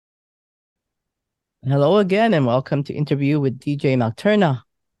Hello again, and welcome to Interview with DJ Nocturna.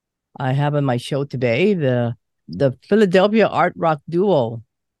 I have on my show today the Philadelphia art rock duo,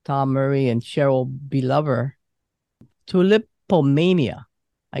 Tom Murray and Cheryl Belover, Tulipomania.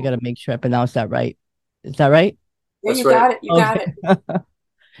 I gotta make sure I pronounce that right. Is that right? Yeah, That's you right. got it. You got Okay. it.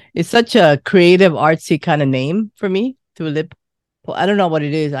 It's such a creative, artsy kind of name for me. Tulip. I don't know what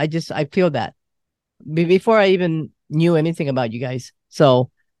it is. I feel that before I even knew anything about you guys. So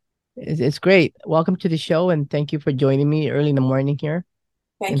it's great. Welcome to the show, and thank you for joining me early in the morning here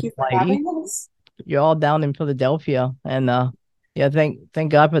in Thank you for Hawaii. having us. You're all down in Philadelphia, and yeah,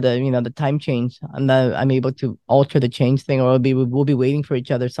 thank God for the time change. I'm able to alter the change thing, or we'll be waiting for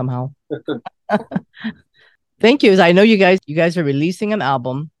each other somehow. Thank you. I know you guys are releasing an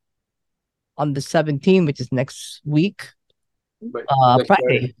album on the 17th, which is next week, Right. Next Friday.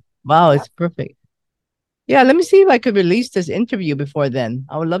 Friday. Wow, Yeah. it's perfect. Yeah, let me see if I could release this interview before then.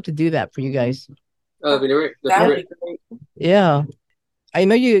 I would love to do that for you guys. That'd be great. That'd be That Yeah, would great. be great. yeah. I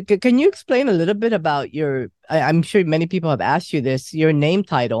know you. Can you explain a little bit about your? I'm sure many people have asked you this. Your name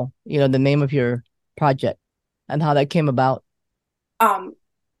title, the name of your project, and how that came about. Um,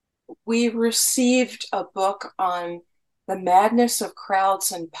 we received a book on the madness of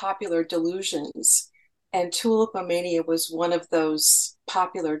crowds and popular delusions, and Tulipomania was one of those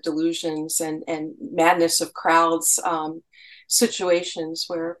popular delusions and madness of crowds situations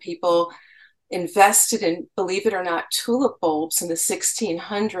where people invested in, believe it or not, tulip bulbs in the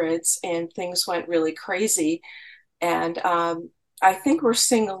 1600s, and things went really crazy. And I think we're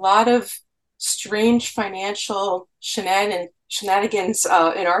seeing a lot of strange financial shenanigans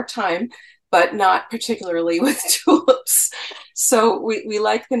in our time, but not particularly with tulips. So we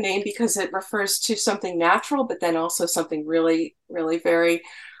like the name because it refers to something natural, but then also something really, really very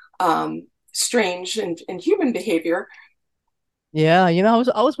strange and human behavior. Yeah,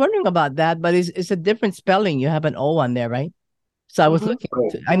 I was wondering about that, but it's a different spelling. You have an O on there, right? So I was Mm-hmm. looking.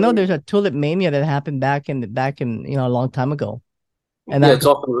 Right. I know there's a tulip mania that happened back in a long time ago, and Yeah, I it's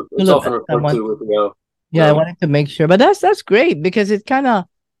tulip. often I referred want. to with Yeah, I wanted to make sure, but that's great because it's kind of.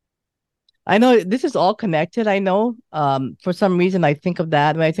 I know this is all connected. I know. For some reason, I think of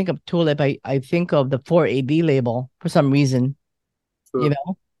that when I think of tulip. I think of the 4AD label for some reason. You sure.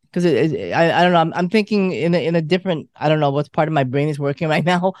 know, because I don't know. I'm thinking in a different. I don't know what's part of my brain is working right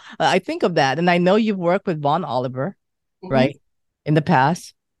now. I think of that, and I know you've worked with Von Oliver, Mm-hmm. right, in the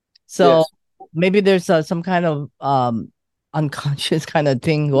past. So Yes. maybe there's some kind of unconscious kind of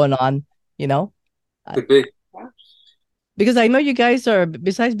thing going on. You know. Could be. Yeah. Because I know you guys are,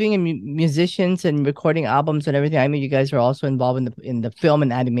 besides being musicians and recording albums and everything, I know you guys are also involved in the film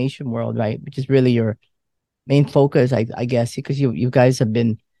and animation world, right? Which is really your main focus, I guess, because you guys have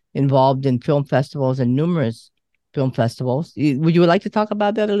been involved in film festivals and numerous film festivals. Would you like to talk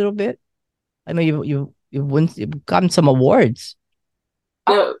about that a little bit? I know you've gotten some awards.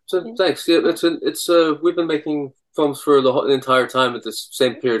 Yeah. So thanks. Yeah, it's we've been making films for the entire time at the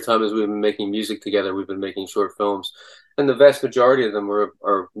same period of time as we've been making music together. We've been making short films, and the vast majority of them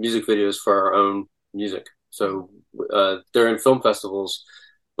are music videos for our own music. So they're in film festivals,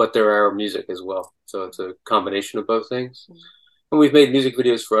 but they're our music as well. So it's a combination of both things. And we've made music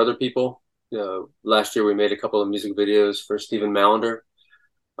videos for other people. Last year we made a couple of music videos for Stephen Mallender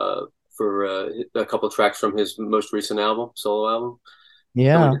uh, for a couple of tracks from his most recent album, solo album. And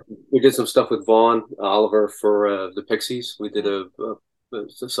Yeah. we did some stuff with Vaughn Oliver for the Pixies. We did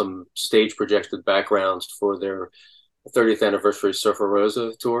some stage projected backgrounds for their 30th anniversary Surfer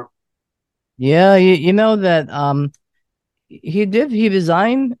Rosa tour. Yeah, you know that he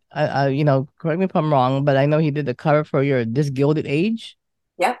designed correct me if I'm wrong, but I know he did the cover for your This Gilded Age.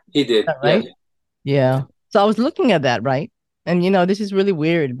 Yep. He Is did, that yes. right? Yeah. So I was looking at that, right? And this is really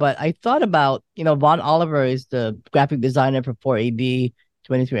weird, but I thought about, Von Oliver is the graphic designer for 4AD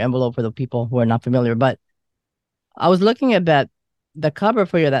 23 envelope for the people who are not familiar. But I was looking at the cover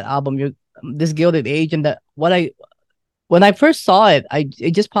for that album, your This Gilded Age, and that what I when I first saw it,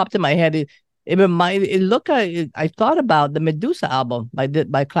 it just popped in my head. I thought about the Medusa album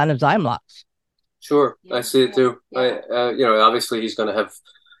by Clan of Xylox. Sure, Yeah. I see it too. Yeah. Obviously he's going to have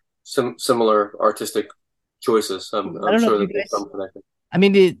some similar artistic choices. I I'm don't know sure if you there'll be guys some connection. I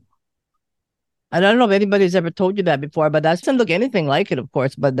mean I don't know if anybody's ever told you that before, but that doesn't look anything like it, of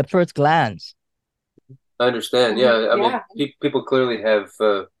course, but the first glance. I understand. Mhm. Yeah, I mean, Yeah. people clearly have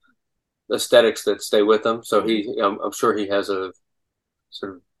aesthetics that stay with them. So I'm sure he has a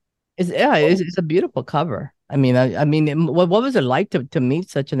sort of. It's a beautiful cover. I mean, what was it like to meet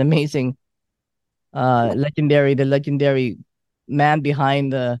such an amazing the legendary man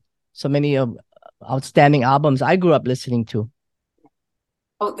behind the so many of outstanding albums I grew up listening to.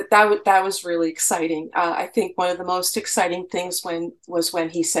 Oh, that was really exciting. I think one of the most exciting things when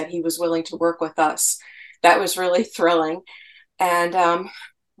he said he was willing to work with us. That was really thrilling. And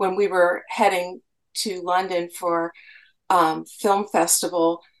when we were heading to London for film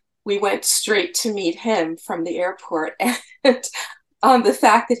festival, we went straight to meet him from the airport, and the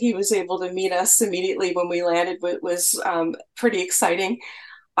fact that he was able to meet us immediately when we landed was pretty exciting.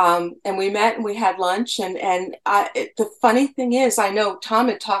 And we met and we had lunch. The funny thing is, I know Tom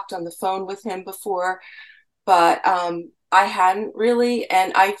had talked on the phone with him before, but I hadn't really.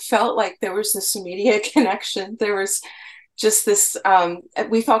 And I felt like there was this immediate connection. There was just this,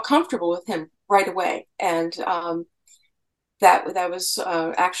 we felt comfortable with him right away. And that was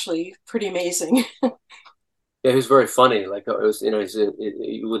actually pretty amazing. Yeah, he was very funny. Like it was,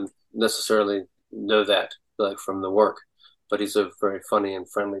 you wouldn't necessarily know that like from the work, but he's a very funny and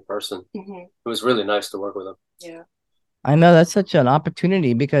friendly person. Mm-hmm. It was really nice to work with him. Yeah. I know that's such an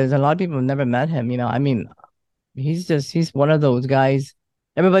opportunity because a lot of people have never met him. I mean, he's one of those guys.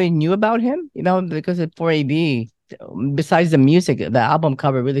 Everybody knew about him, because of 4AD. Besides the music, the album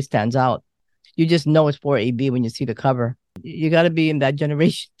cover really stands out. You just know it's 4AD when you see the cover. You got to be in that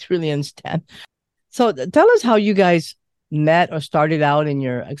generation to really understand. So tell us how you guys met or started out in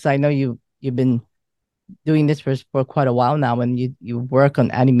your, because I know you've been doing this for quite a while now, and you work on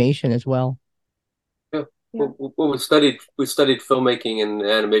animation as well. Yeah. Yeah. Well, we studied filmmaking and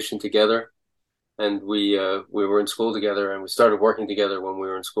animation together, and we were in school together, and we started working together when we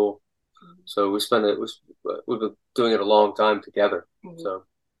were in school. So we've been doing it a long time together. Mm-hmm. So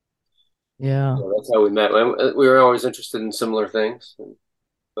yeah, that's how we met. We were always interested in similar things.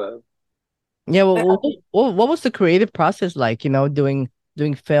 Yeah, what was the creative process like, doing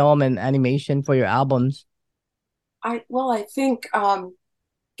film and animation for your albums? I think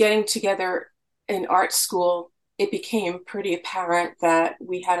getting together in art school, it became pretty apparent that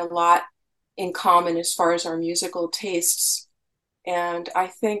we had a lot in common as far as our musical tastes. And I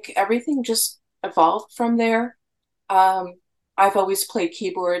think everything just evolved from there. I've always played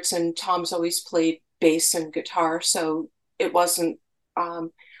keyboards and Tom's always played bass and guitar, so it wasn't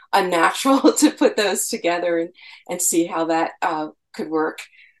unnatural to put those together and see how that could work.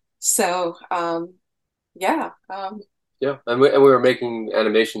 So yeah. Yeah, and we were making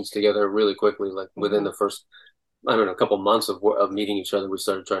animations together really quickly. Like within the first, I don't know, a couple months of meeting each other, we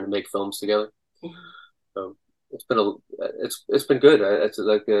started trying to make films together. Mm-hmm. So it's been good. It's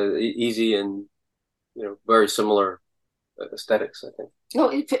like easy and very similar aesthetics, I think. No,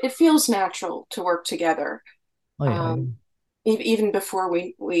 it feels natural to work together. Oh yeah. Even before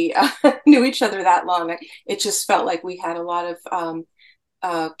we knew each other that long, it just felt like we had a lot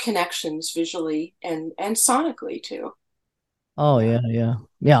of connections visually and sonically too. Oh yeah.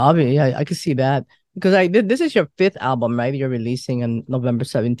 Obviously, yeah, I could see that because I did. This is your fifth album, right? You're releasing on November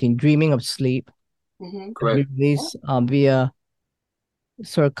 17th, "Dreaming of Sleep." Mm-hmm. Correct. Released via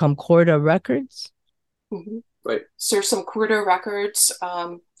Circumcorda Records. Mm-hmm. Right. Circumcorda Records,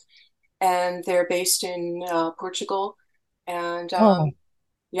 and they're based in Portugal, and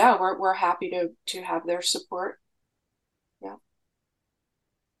yeah, we're happy to have their support. Yeah.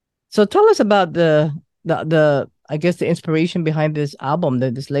 So tell us about the I guess the inspiration behind this album,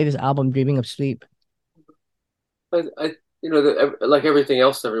 this latest album, "Dreaming of Sleep." Like everything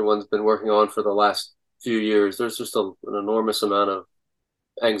else everyone's been working on for the last few years, there's just an enormous amount of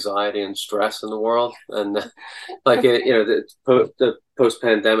anxiety and stress in the world, and like the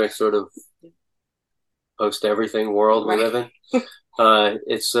post-pandemic sort of post-everything world we live in.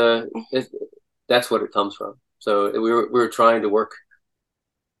 That's what it comes from. So we were trying to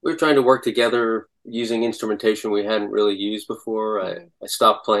work together using instrumentation we hadn't really used before. I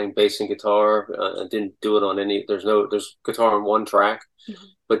stopped playing bass and guitar. I didn't do it on any. There's guitar on one track,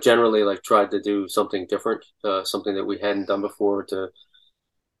 but generally like tried to do something different, something that we hadn't done before to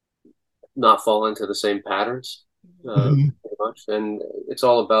not fall into the same patterns, pretty much. And it's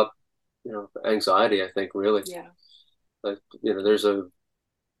all about anxiety, I think, really. Yeah. But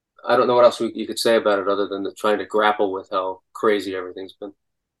I don't know what else you could say about it other than trying to grapple with how crazy everything's been.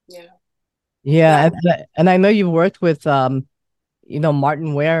 Yeah. Yeah, and I know you've worked with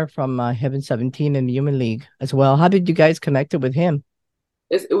Martin Ware from Heaven 17 and the Human League as well. How did you guys connect with him?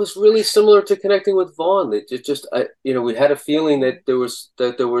 It was really similar to connecting with Vaughn. We had a feeling that there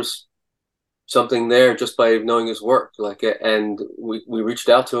was something there just by knowing his work. And we reached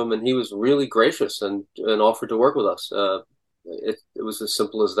out to him, and he was really gracious and offered to work with us. It was as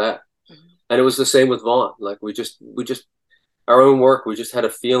simple as that. Mm-hmm. And it was the same with Vaughn. Like we just our own work, we just had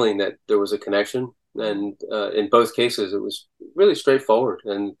a feeling that there was a connection. And in both cases, it was really straightforward.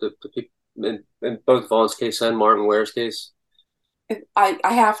 And the people in both Vaughn's case and Martin Ware's case, I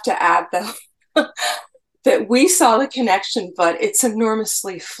have to add though that we saw the connection, but it's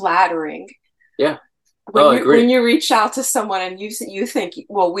enormously flattering Yeah. when Oh, I you agree. reach out to someone and you think,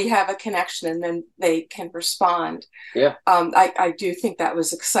 well, we have a connection, and then they can respond. Yeah, I do think that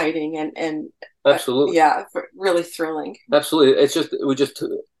was exciting and absolutely. yeah, really thrilling. Absolutely. It's just, we just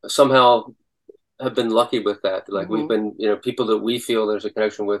somehow have been lucky with that. Like we've Hmm. been, people that we feel there's a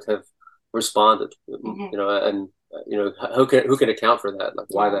connection with have responded, Hmm. and, who can account for that? Like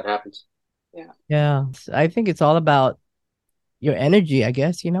why Yeah, that happens. yeah. Yeah. I think it's all about your energy, I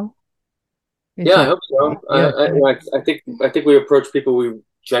guess, It's Yeah, I like, hope so. yeah. I think we approach people we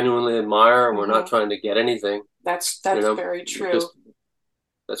genuinely admire, and we're not Hmm. trying to get anything. You That's know, very true. just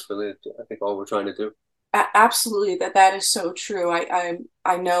that's really, I think, all we're trying to do. Absolutely, that is so true.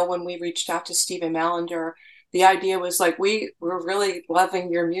 I know when we reached out to Stephen Mallender, the idea was like we were really loving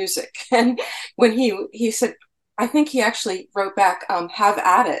your music, and when he said, I think he actually wrote back, "Have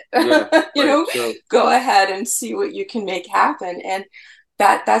at Yeah, it, right. So go ahead and see what you can make happen," and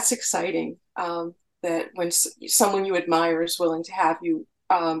that's exciting. That when someone you admire is willing to have you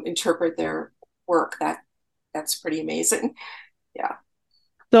interpret their work, that's pretty amazing. Yeah.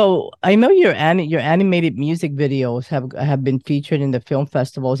 So I know your animated music videos have been featured in the film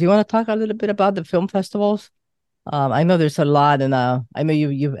festivals. You want to talk a little bit about the film festivals? I know there's a lot, and I know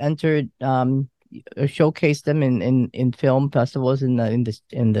you've entered showcased them in film festivals in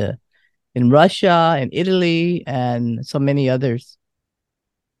Russia and Italy and so many others.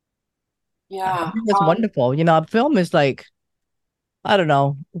 I Yeah. think that's wonderful. Film is like, I don't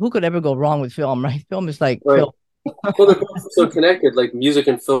know, who could ever go wrong with film, right? Film is like right. film. Well, they're both so connected. Like music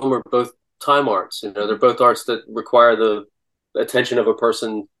and film are both time arts. They're both arts that require the attention of a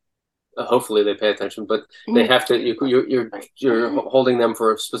person. Hopefully, they pay attention, but they Mhm. have to. You're holding them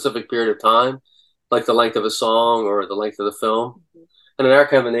for a specific period of time, like the length of a song or the length of the film. And in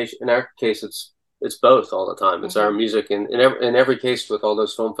our case, it's both all the time. It's our Mhm. music, and in every case with all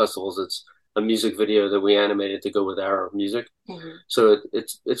those film festivals, it's a music video that we animated to go with our music. Mhm. So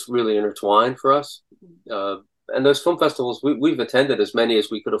it's really intertwined for us. Uh, and those film festivals, we've attended as many as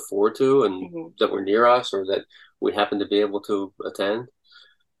we could afford to, and Mhm. that were near us or that we happen to be able to attend.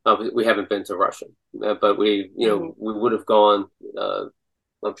 We haven't been to Russia, but Mhm. we would have gone.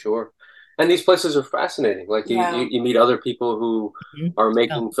 I'm sure. And these places are fascinating. Like Yeah. you meet other people who Mhm. are Yeah.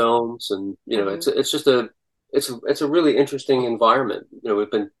 making films, and Mhm. it's just it's a really interesting environment.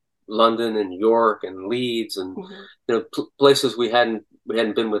 We've been London and New York and Leeds, and Mhm. places we hadn't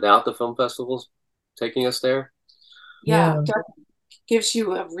been without the film festivals taking us there. Yeah. Yeah. Definitely gives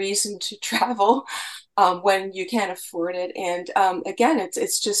you a reason to travel when you can afford it. And again,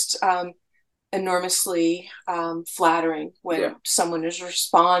 it's just enormously flattering Yeah, when someone is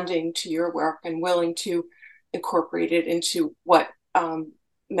responding to your work and willing to incorporate it into what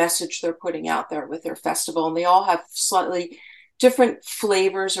message they're putting out there with their festival. And they all have slightly different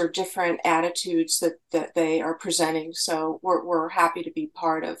flavors or different attitudes that they are presenting. So we're happy to be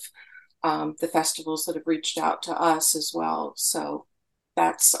part of the festivals that have reached out to us as well. So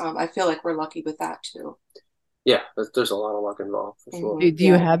that's I feel like we're lucky with that too. yeah. There's a lot of luck involved for sure. Do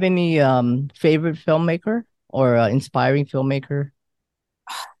you Yeah. have any favorite filmmaker or inspiring filmmaker?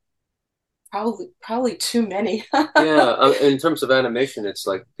 Probably too many. Yeah, in terms of animation, it's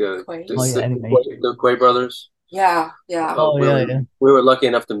like Quite. Oh yeah, animation. The Quay brothers. Yeah, yeah, Oh yeah, yeah. We were lucky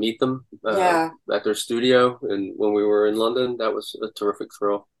enough to meet them yeah. at their studio, and when we were in London, that was a terrific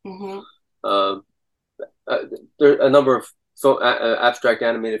thrill. Hmm. Uh, uh, there are a number of abstract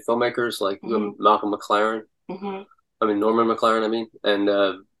animated filmmakers like Hmm. Malcolm McLaren. Hmm. I mean Norman McLaren. I mean, Len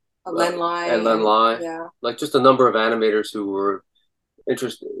and Lai Len and Lai. yeah. Like just a number of animators who were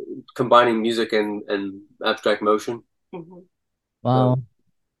interested combining music and abstract motion. Hmm. So Wow.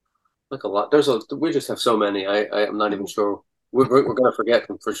 like a lot. We just have so many. I'm not even Hmm. sure. We're gonna forget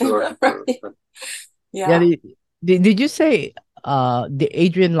them for sure. Right. Yeah. Yeah. Did you say the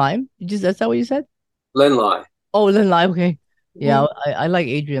Adrian Lyme? That's that what you said? Len Lai. Oh, then Lime. Okay. Yeah, Hmm. I like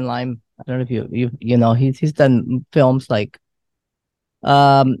Adrian Lyme. I don't know if he's done films like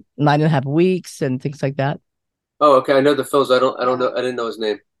 9.5 weeks and things like that. Oh, okay. I know the Phils. I don't Yeah. know. I didn't know his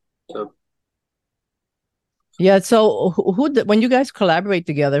name. Yeah. So Yeah. So when you guys collaborate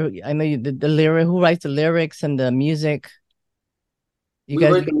together, I know the lyric. Who writes the lyrics and the music? we You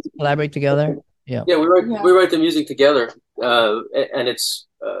write guys the collaborate together. Yeah. yeah we Yeah. write the music together. And it's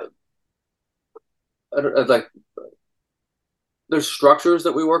I don't, like there's structures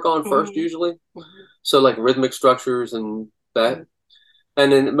that we work on first Hmm. usually. Hmm. So like rhythmic structures and that.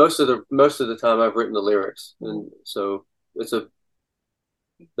 And then most of the time I've written the lyrics, Hmm. and so it's a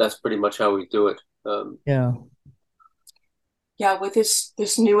that's pretty much how we do it. Yeah. Yeah, with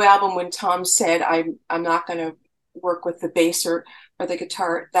this new album, when Tom said I'm not going to work with the bass or the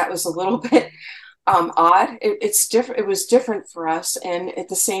guitar, that was a little bit odd. It's different. It was different for us, and at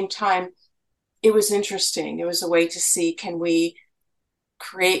the same time, it was interesting. It was a way to see, can we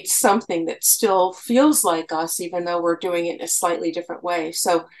create something that still feels like us, even though we're doing it in a slightly different way.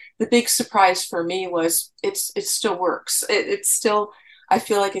 So the big surprise for me was it still works. It's still, I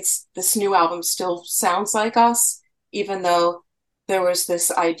feel like it's this new album still sounds like us, even though there was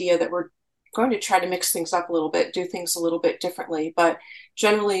this idea that we're going to try to mix things up a little bit, do things a little bit differently. But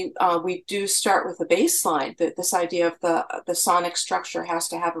generally, we do start with a bass line. That this idea of the sonic structure has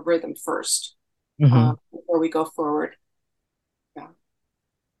to have a rhythm first Hmm. before we go forward. Yeah.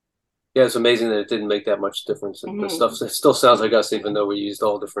 Yeah, it's amazing that it didn't make that much difference. The Mm-hmm. stuff it still sounds like us, even though we used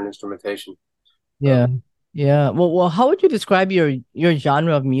all different instrumentation. Yeah. Yeah. Well, how would you describe your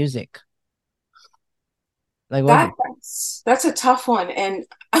genre of music? Like what? That's a tough one, and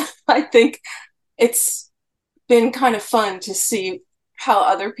I think it's been kind of fun to see how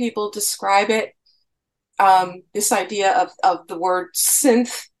other people describe it. This idea of the word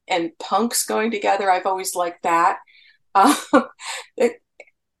synth and punks going together, I've always liked that. Um, it,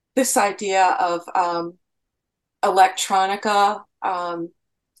 this idea of electronica,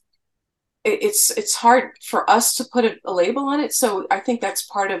 it's hard for us to put a label on it. So I think that's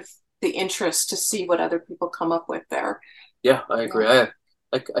part of the interest to see what other people come up with there. Yeah, I Yeah. agree.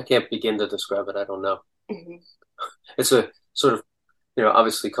 I can't begin to describe it. I don't know. Mm-hmm. It's a sort of,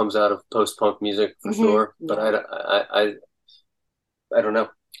 obviously comes out of post-punk music for Mm-hmm. sure, but Yeah. I don't know.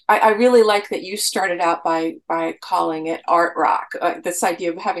 I really like that you started out by calling it art rock. This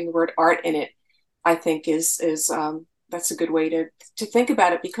idea of having the word art in it, I think is that's a good way to think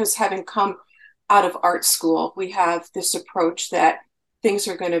about it, because having come out of art school, we have this approach that things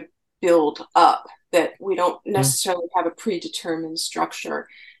are going to build up, that we don't Mm. necessarily have a predetermined structure,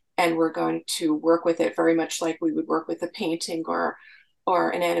 and we're going to work with it very much like we would work with a painting or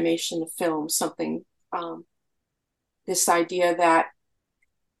an animation, a film, something. Um, this idea that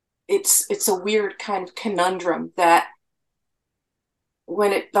it's a weird kind of conundrum that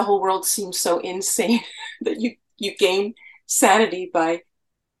when the whole world seems so insane that you gain sanity by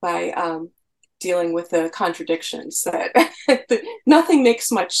dealing with the contradictions, that nothing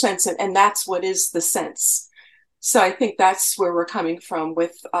makes much sense, and that's what is the sense. So I think that's where we're coming from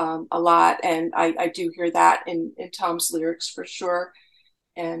with a lot, and I do hear that in Tom's lyrics for sure,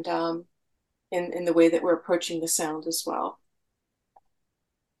 and in the way that we're approaching the sound as well.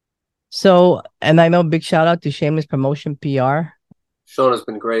 So, and I know big shout out to Shameless Promotion PR. Sean has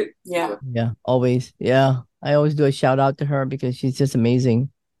been great. Yeah. Yeah, always. Yeah. I always do a shout out to her because she's just amazing.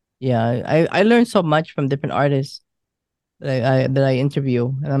 Yeah, I learned so much from different artists that I interview,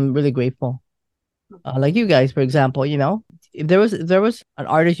 and I'm really grateful. Like you guys, for example, if there was an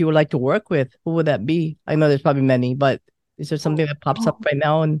artist you would like to work with, who would that be? I know there's probably many, but is there something that pops up right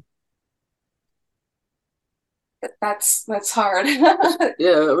now? And That's hard.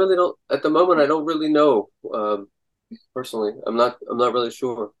 Yeah, I really don't. At the moment, I don't really know. Personally, I'm not really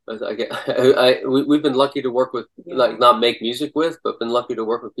sure. We've been lucky to work with, Yeah. like, not make music with, but been lucky to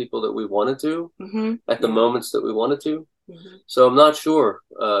work with people that we wanted to Mm-hmm. at the Yeah. moments that we wanted to. Mm-hmm. So I'm not sure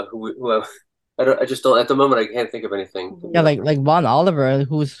I just don't at the moment. I can't think of anything, to be yeah, Mm-hmm. honest. like Von Oliver,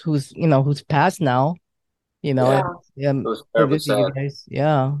 who's passed now. Yeah, Yeah. Yeah, it was so terribly good that you sad. guys.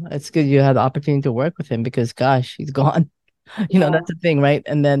 Yeah, it's good you had the opportunity to work with him because, gosh, he's gone. Yeah. That's the thing, right?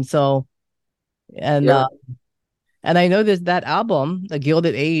 And then and Yeah, uh and I know there's that album, The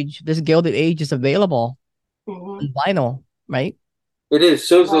Gilded Age. This Gilded Age is available Mm-hmm. on vinyl, right? it is.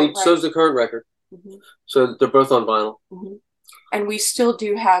 Right, right. So's the current record. Mm-hmm. So they're both on vinyl. Mm-hmm. And we still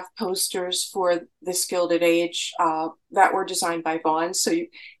do have posters for this Gilded Age that were designed by Vaughn. So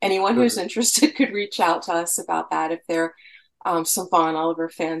anyone who's Mhm. interested could reach out to us about that if there are some Vaughn Oliver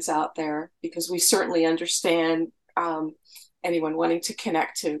fans out there, because we certainly understand anyone wanting to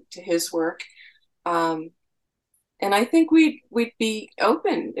connect to his work. Um, and I think we'd be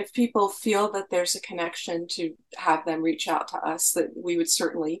open if people feel that there's a connection to have them reach out to us, that we would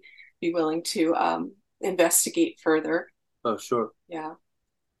certainly be willing to investigate further. Oh, sure. Yeah.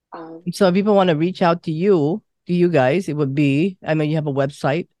 Um, So if people want to reach out to you guys, it would be, I know you have a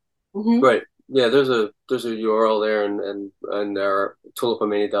website. mhm, Right. Yeah, there's a URL there, and our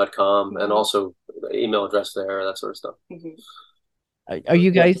tulipomania.com, and mhm, also the email address there, that sort of stuff. mhm, Are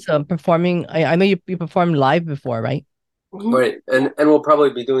you guys performing? I know you performed live before, right? mhm, Right. yeah, And we'll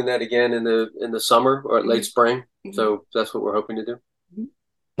probably be doing that again in the summer or late mhm, spring. mhm, So that's what we're hoping to do. mhm.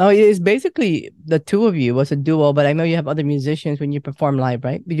 No, it's basically the two of you was a duo, but I know you have other musicians when you perform live,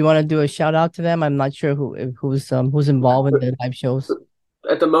 right? Do you want to do a shout out to them? I'm not sure who's involved in the live shows.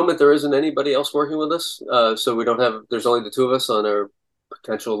 At the moment, there isn't anybody else working with us, so we don't have. There's only the two of us on our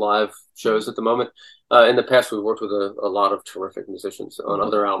potential live shows at the moment. In the past, we've worked with a lot of terrific musicians on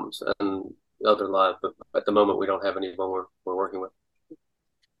other albums and other live, but at the moment, we don't have anyone we're working with.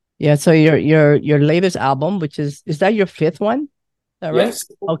 Yeah, so your latest album, which is that your fifth one? Is that right? Yes,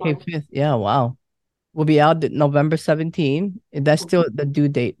 Okay, fifth. Yeah, wow. Will be out November 17th. That's still the due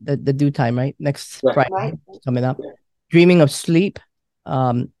date, the due time, right? Next yeah, Right. Friday coming up. yeah. Dreaming of Sleep.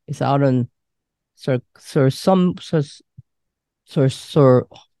 It's out on Sir Sir some Sir Sir Sir Sir.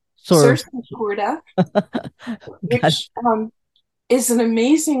 Source Corda, God. which is an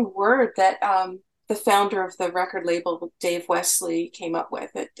amazing word that the founder of the record label, Dave Wesley, came up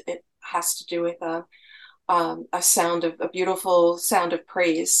with. It has to do with a sound of a beautiful sound of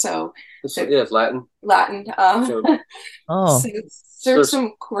praise. So Yeah, it's Latin. Latin. So, Oh, So Sursum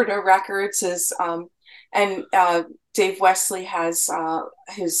Corda Records is and Dave Wesley has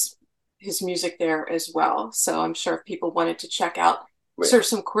his music there as well. So I'm sure if people wanted to check out right.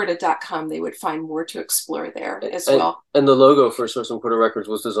 sursumcorda.com, they would find more to explore there as and, well. And the logo for Source and Quarter Records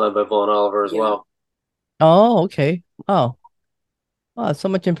was designed by Vaughn Oliver as Yeah. well. oh, okay. Oh, oh, so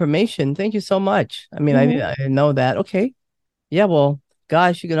much information. Thank you so much. I mean, Mhm. I didn't know that. Okay. Yeah, well,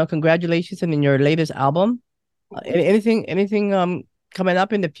 gosh, congratulations on your latest album. Anything coming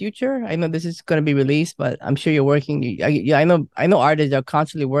up in the future? I know this is going to be released, but I'm sure you're working. Yeah, I know artists are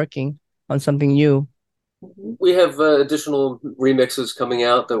constantly working on something new. Mhm. We have additional remixes coming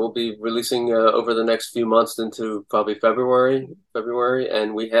out that we'll be releasing over the next few months into probably February,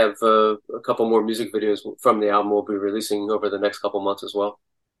 and we have a couple more music videos from the album we'll be releasing over the next couple months as well.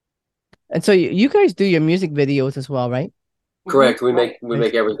 And so you guys do your music videos as well, right? Correct. We Right.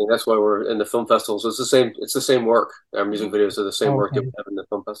 make everything. That's why we're in the film festivals. It's the same. It's the same work. Our music videos are the same Oh, work that we okay. have in the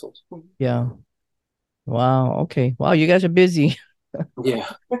film festivals. Yeah. Wow. Okay. Wow, you guys are busy. Yeah, Yeah.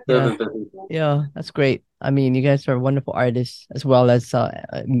 they've been busy. Yeah, that's great. I mean, you guys are wonderful artists as well as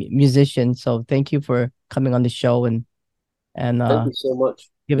musicians. So thank you for coming on the show and Thank you so much.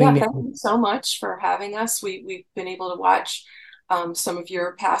 giving Yeah, me. thank you so much for having us. We've been able to watch some of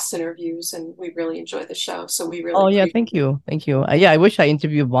your past interviews, and we really enjoy the show. So we really Oh yeah, appreciate thank you, thank you. Yeah, I wish I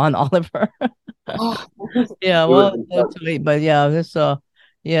interviewed Vaughn Oliver. it. Yeah, It would have well, been it's fun. too late, but yeah, this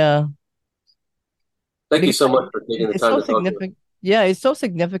yeah, Thank you because so much for taking the it's time so to talk to us. significant. Yeah, it's so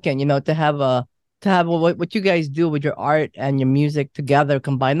significant, to have what you guys do with your art and your music together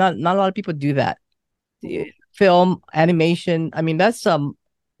combined. Not a lot of people do that. Film, animation. I mean, that's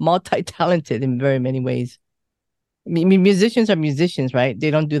multi-talented in very many ways. I mean, musicians are musicians, right? They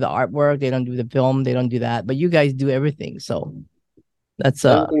don't do the artwork, they don't do the film, they don't do that, but you guys do everything. So that's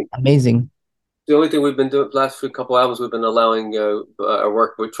The only thing, amazing. the only thing we've been doing last few couple albums, we've been allowing our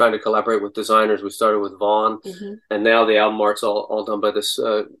work. We're trying to collaborate with designers. We started with Vaughn, and now the album art's all done by this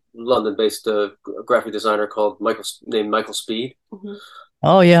London-based graphic designer named Michael Speed.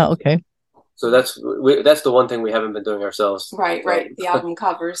 Oh yeah, okay. So that's the one thing we haven't been doing ourselves. Right, right. The album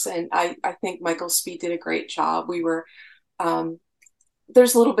covers, and I think Michael Speed did a great job. We were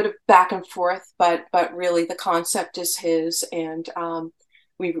there's a little bit of back and forth, but really the concept is his, and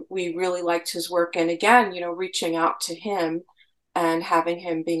we really liked his work. And again, reaching out to him and having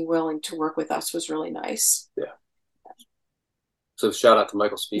him being willing to work with us was really nice. Yeah. So shout out to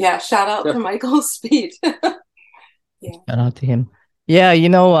Michael Speed. Yeah, shout out to Michael Speed. Yeah. Shout out to him. Yeah,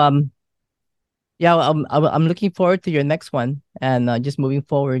 yeah, I'm looking forward to your next one and just moving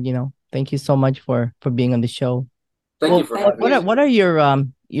forward. Thank you so much for being on the show. Thank you for having what us. what are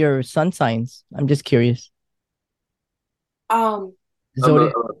your sun signs? I'm just curious.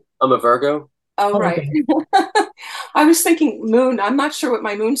 Zodiac. I'm a Virgo. Oh, Oh, right. okay. I was thinking moon. I'm not sure what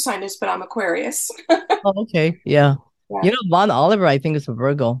my moon sign is, but I'm Aquarius. Oh, okay. Yeah. Yeah. Von Oliver, I think is a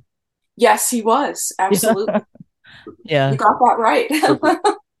Virgo. Yes, he was. Absolutely. Yeah. You got that right.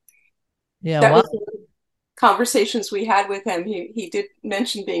 Yeah. That Wow. was the conversations we had with him. He did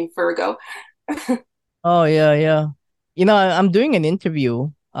mention being Virgo. Oh, yeah, yeah. I'm doing an interview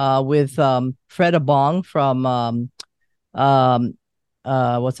with Fred Abong from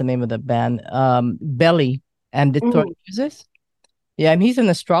what's the name of the band? Belly and Detroit Mhm. Muses. Yeah, and he's an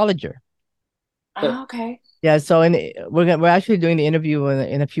astrologer. Oh, okay. Yeah, so we're actually doing the interview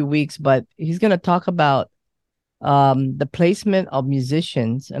in a few weeks, but he's gonna talk about the placement of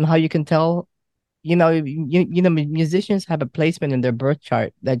musicians and how you can tell, musicians have a placement in their birth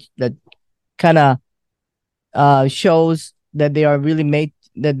chart that kind of shows that they are really made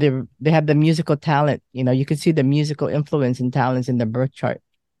that they have the musical talent. You can see the musical influence and talents in the birth chart.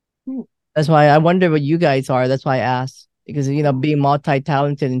 Hmm. That's why I wonder what you guys are. That's why I asked because being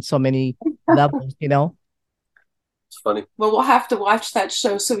multi-talented in so many levels. It's funny. Well, we'll have to watch that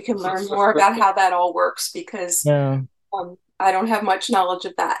show so we can learn more about how that all works because Yeah, I don't have much knowledge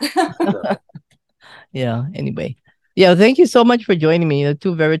of that. No. yeah. Anyway, yeah. Thank you so much for joining me. You're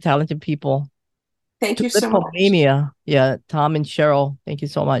two very talented people. Thank you so much. Tulipomania. Yeah, Tom and Cheryl. Thank you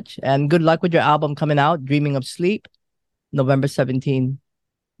so much, and good luck with your album coming out, "Dreaming of Sleep," November 17th.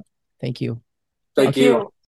 Thank you. Thank Thank you. you.